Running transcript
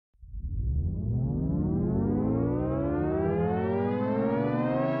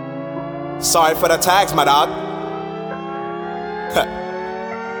Sorry for the tags, my dog.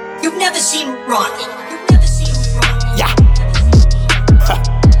 You've never seen Rocky. You've never seen Rocky. Yeah.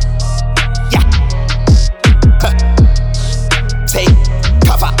 Yeah. Take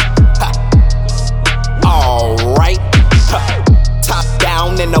cover. Alright. Top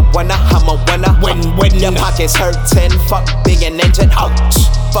down in the winner, I'm a winner. When your pockets hurtin', fuck being injured. Ouch.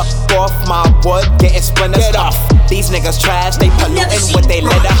 Fuck off my wood, getting splinters. Get off. These niggas trash, they pollutin' with they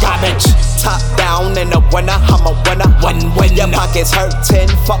litter. Garbage. Top down in the winner, I'm a winner. When your pockets hurtin',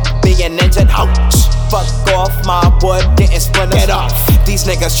 fuck being injured. Ouch. Fuck off my wood, getting splinters. Get off. These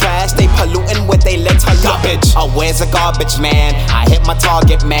niggas trash, they pollutin' with they litter. Garbage. Oh, where's the garbage, man? I hit my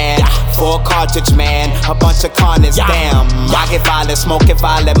target, man. Full cartridge, man. A bunch of carnage, damn. I get violent, smoke it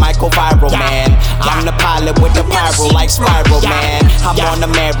violent, micro-viral, man. I'm the pilot with the pyro like Spiral, man. I'm on the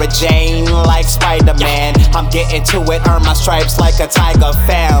Mary Jane like Spider-Man. I'm getting to it, earn my stripes like a tiger,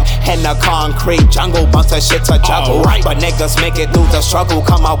 fam. In the concrete jungle, bunch of shit to juggle. But niggas make it through the struggle,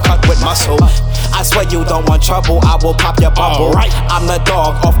 come out cut with muscle. I swear you don't want trouble, I will pop your bubble. I'm the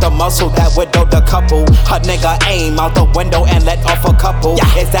dog off the muscle that widowed the couple. A nigga aim out the window and let off a couple.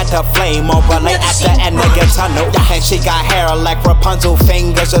 Is that the flame or relay at the end of your tunnel? And she got hair like Rapunzel,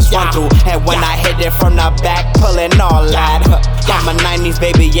 fingers just run through. And when I hit it from the back, pulling all that. I'm a 90s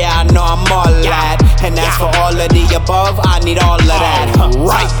baby, yeah, I know I'm all that. And as for all of the above, I need all of that.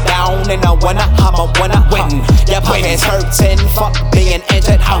 Right down in the winner, I'm a winner. Your pockets hurtin', fuck being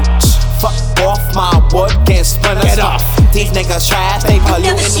injured. Ouch. Fuck off my wood, getting splinters. Get off. These niggas trash, they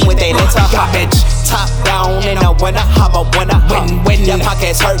pollutin' with they litter. Garbage. Top down in the winner, I'm a winner. When your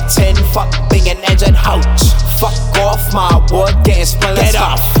pockets hurtin', fuck being injured. Ouch. Fuck off my wood, getting splinters. Get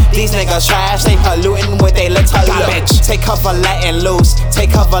off. These niggas trash, they pollutin' with they litter. Garbage. Take cover, letting loose.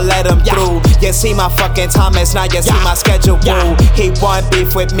 Take cover, let them through. You see my fucking Thomas, now you see my schedule. He want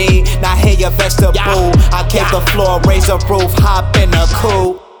beef with me, now hear your vegetable. I keep the floor, raise the roof, hop in the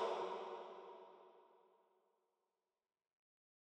coupe.